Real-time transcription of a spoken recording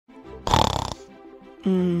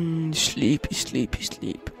Sleepy, sleepy,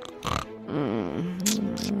 sleep.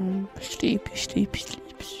 Sleepy, sleepy,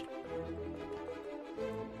 sleeps.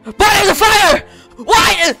 But there's a fire!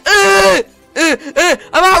 What?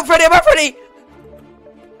 I'm out, Freddy! I'm out, Freddy!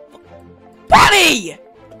 Bonnie!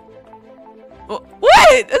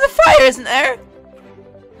 What? There's a fire, isn't there?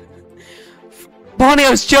 Bonnie, I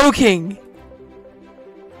was joking.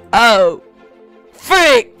 Oh.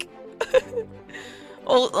 Frick!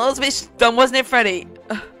 Oh, that was a bit dumb, wasn't it, Freddy?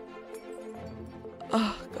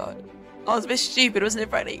 Oh, God. I was a bit stupid, wasn't it,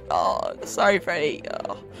 Freddy? Oh, sorry, Freddy.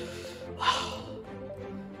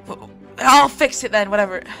 Oh. I'll fix it then,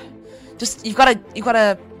 whatever. Just, you've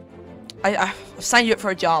gotta... I've signed you up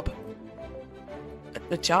for a job.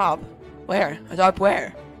 A job? Where? A job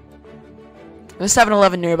where? There's a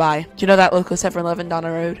 7-Eleven nearby. Do you know that local 7-Eleven down the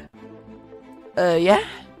road? Yeah?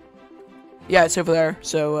 Yeah, it's over there,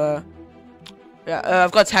 so, yeah,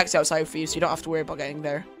 I've got a taxi outside for you, so you don't have to worry about getting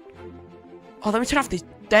there. Oh, let me turn off these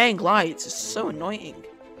dang lights. It's so annoying.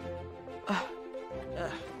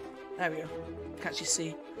 There we go. Can't you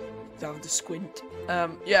see? Don't have to squint.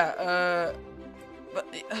 Yeah, but,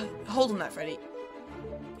 hold on that, Freddy.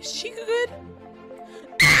 Is Chica good?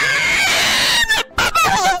 My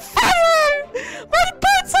butt's on fire! My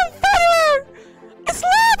butt's on fire! It's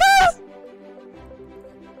lava!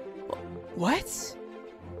 What?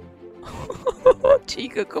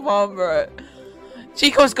 Chica, come on, bro.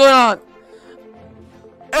 Chica, what's going on?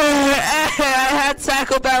 I had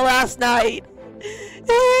Taco Bell last night.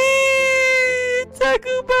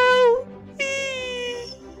 Taco Bell.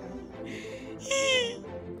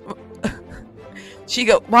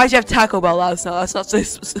 Chica, why'd you have Taco Bell last night?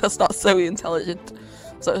 That's not so intelligent.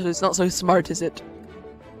 So it's not so smart, is it?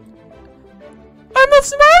 I'm not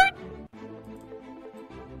smart.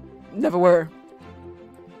 Never were.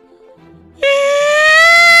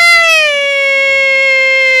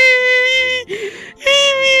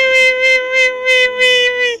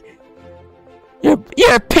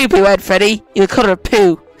 You're a poo-poo head, Freddy. You're the color of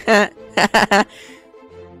poo.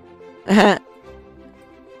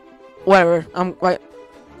 Whatever. I'm going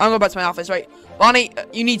back to my office, right? Bonnie,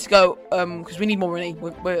 you need to go, because we need more money.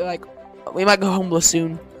 We might go homeless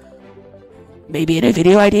soon. Maybe in a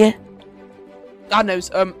video idea? God knows.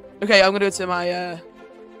 Okay, I'm gonna go to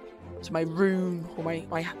my room, or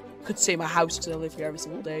I could say my house, because I live here every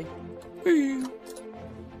single day.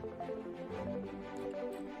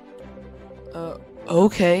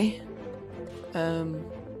 Okay.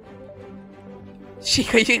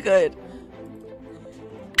 Chica, you good?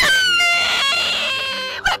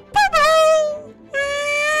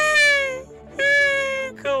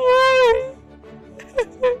 Come on.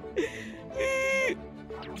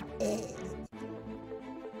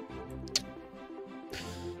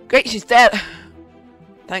 Great, she's dead.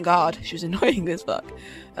 Thank God. She was annoying as fuck.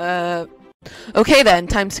 Okay then,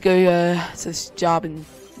 time to go to this job and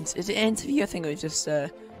is it an interview? I think it was just I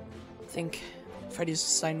think Freddy's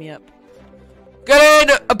signed me up. Get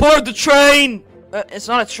in! Aboard the train! It's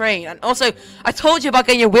not a train. And also, I told you about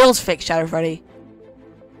getting your wheels fixed, Shadow Freddy.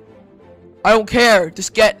 I don't care.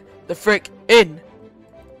 Just get the frick in.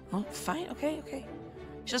 Oh, fine. Okay, okay.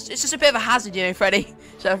 It's just a bit of a hazard, you know, Freddy.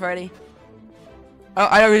 Shadow Freddy.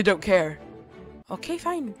 I really don't care. Okay,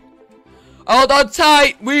 fine. Hold on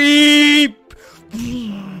tight. Weep.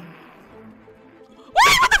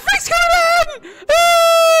 Wait, what the frick's going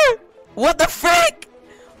on? What the frick?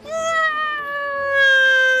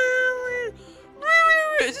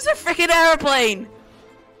 Is this a freaking airplane?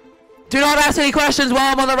 Do not ask any questions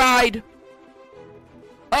while I'm on the ride.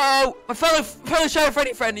 Uh-oh, my fellow Shadow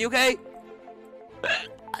Freddy friend, you okay?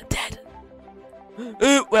 I'm dead.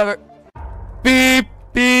 Whatever. Beep,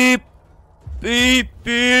 beep, beep,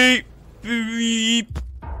 beep, beep.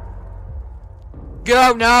 Get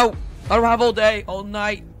out now. I don't have all day, all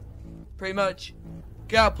night. Pretty much.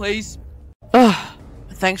 Get out, please. Ugh.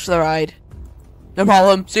 Thanks for the ride. No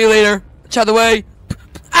problem. See you later. It's out of the way.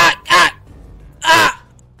 Ah! Ah! Ah!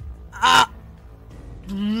 Ah!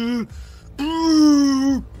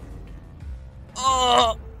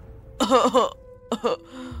 Oh!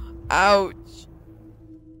 Ouch.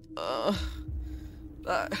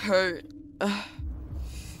 That hurt.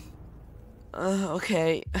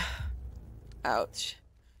 Okay. Ouch.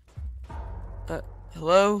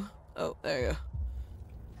 Hello? Oh, there you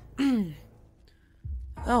go.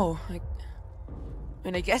 Oh, I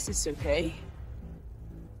mean, I guess it's okay.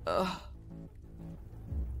 Oh,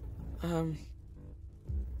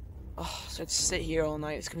 so I'd sit here all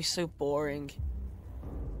night. It's gonna be so boring.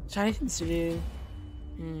 Is there anything to do?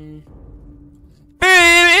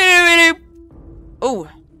 Oh,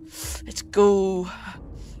 let's go.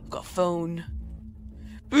 I've got a phone.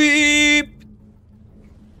 Beep!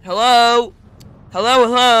 Hello? Hello,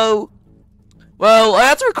 hello? Well, I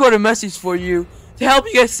have to record a message for you to help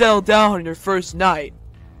you get settled down on your first night.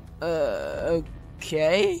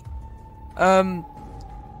 Okay?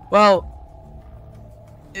 Well,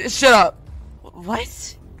 shut up.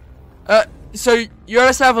 What? So you're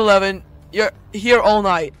at 7-Eleven, you're here all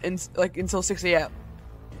night, and like until 6 a.m.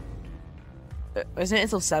 Isn't it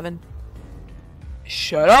until 7?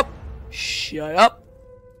 Shut up! Shut up!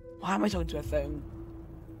 Why am I talking to a phone?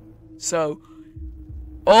 So,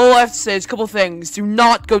 all I have to say is a couple things. Do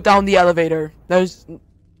not go down the elevator. It's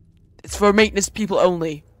for maintenance people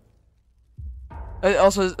only.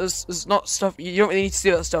 Also, it's not stuff. You don't really need to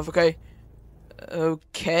steal that stuff, okay?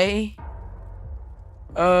 Okay.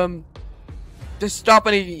 Just stop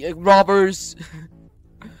any like, robbers.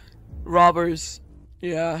 Robbers.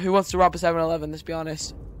 Yeah, who wants to rob a 7-Eleven? Let's be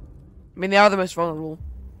honest. I mean, they are the most vulnerable.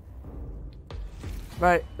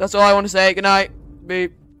 Right, that's all I want to say. Good night.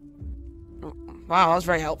 Beep. Wow, that was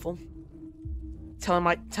very helpful.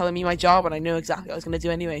 Telling me my job, and I knew exactly what I was gonna do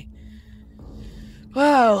anyway.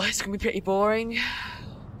 Well, it's gonna be pretty boring.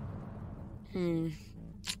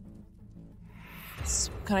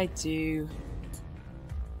 So what can I do?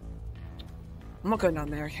 I'm not going down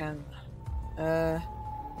there, can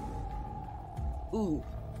ooh,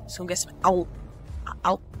 let's go get some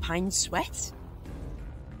Alpine Sweat?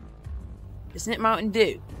 Isn't it Mountain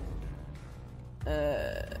Dew?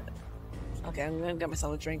 Okay, I'm gonna get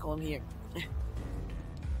myself a drink while I'm here.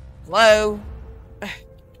 Hello?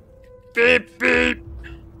 Beep, beep!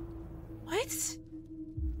 What?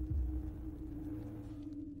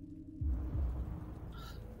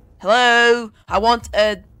 Hello? I want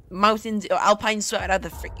a Mountain or Alpine Sweat, whatever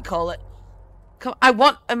the frick you call it. Come, I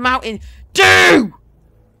want a Mountain Dew!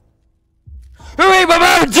 Who ate my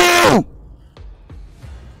Mountain Dew?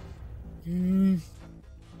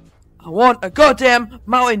 I want a goddamn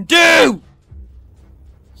Mountain Dew!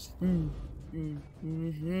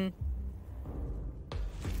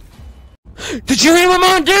 Did you eat my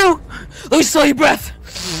Mountain Dew? Let me smell your breath!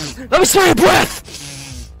 Let me smell your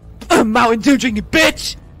breath! Mountain Dew drinking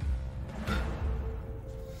bitch!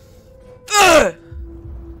 Ugh!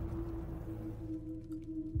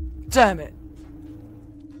 Damn it.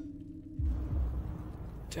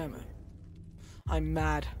 Damn it. I'm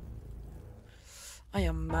mad. I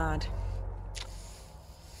am mad.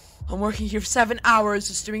 I'm working here for 7 hours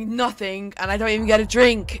just doing nothing and I don't even get a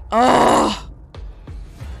drink. Oh!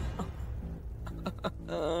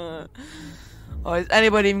 Oh, is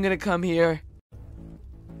anybody even gonna come here?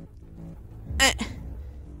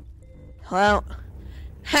 Hello?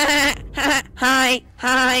 Hi!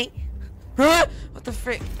 Hi! Huh? What the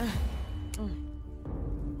frick?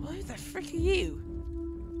 What the frick are you?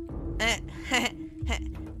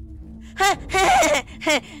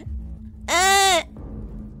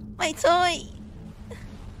 My toy!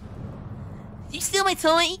 Did you steal my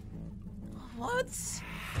toy? What?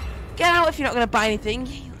 Get out if you're not gonna buy anything,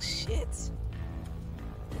 you little shit.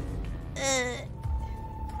 Do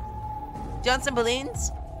you want some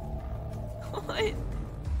balloons? What?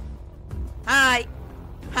 Hi!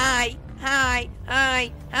 Hi! Hi!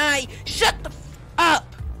 Hi! Hi! Shut the f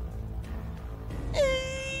up!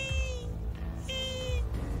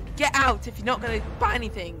 Get out if you're not gonna buy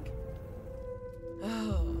anything.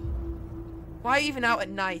 Oh. Why are you even out at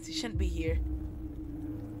night? You shouldn't be here.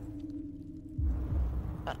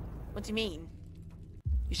 What do you mean?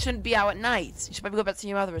 You shouldn't be out at night. You should probably go back to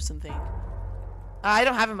your mother or something. I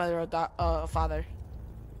don't have a mother or father.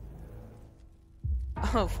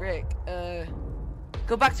 Oh frick.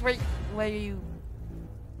 Go back to where you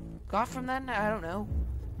got from then? I don't know.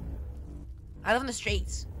 I live in the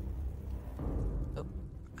streets.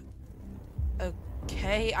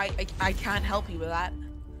 Okay, I can't help you with that.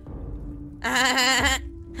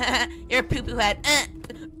 You're a poo-poo head.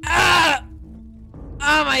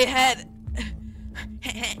 Oh, my head.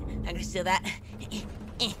 I'm gonna steal that.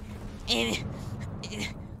 It's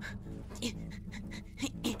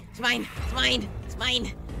mine. It's mine. It's mine.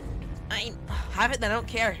 It's mine. Have it then. I don't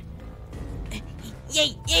care.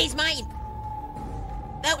 Yay! Yay! It's mine.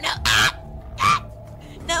 No! No!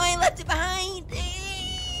 No! I left it behind.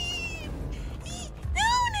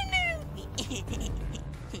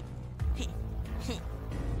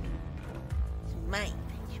 Mine.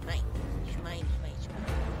 It's mine. It's mine. It's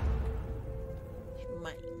mine. It's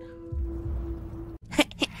mine.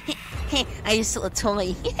 I just stole a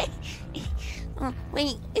toy. Oh,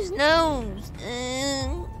 wait, his nose.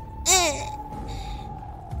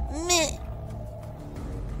 Meh.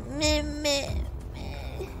 Meh, meh.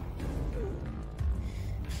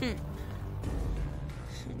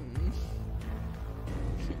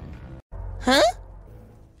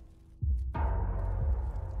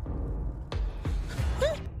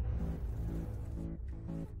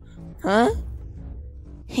 Huh?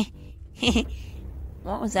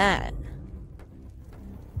 What was that?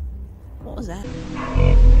 What was that?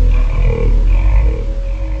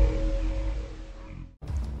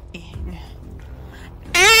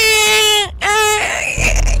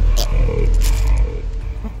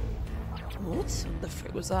 What the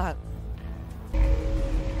frick was that?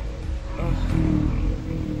 Ugh.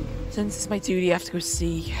 Since it's my duty, I have to go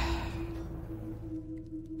see.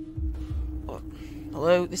 Oh,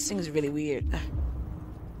 hello? This thing is really weird.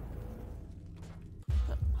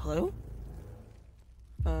 Hello?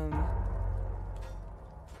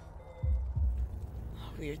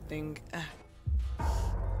 Weird thing.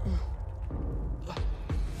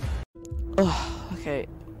 Oh, okay.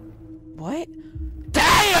 What?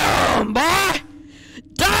 Damn, boy!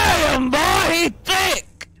 Damn, boy, he's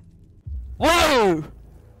thick! Whoa!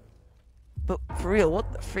 But for real,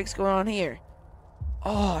 what the freak's going on here?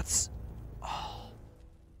 Oh, it's... Oh.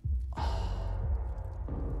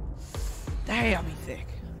 Damn, he's thick.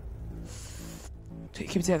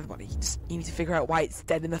 Keep it to everybody. You need to figure out why it's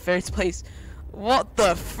dead in the first place. What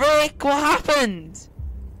the frick? What happened?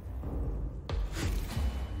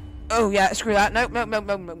 Oh yeah, screw that. Nope.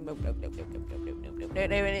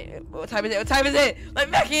 What time is it? What time is it? Let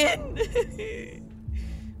me back in.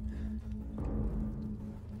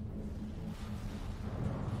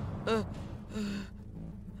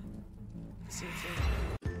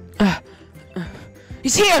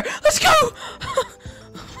 He's here. Let's go. Oh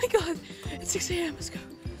my god. It's 6 AM. Let's go.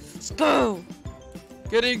 Let's go.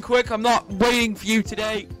 Get in quick. I'm not waiting for you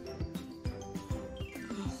today.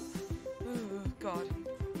 Oh god.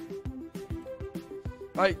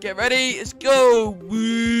 Right, get ready. Let's go.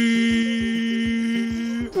 Woo.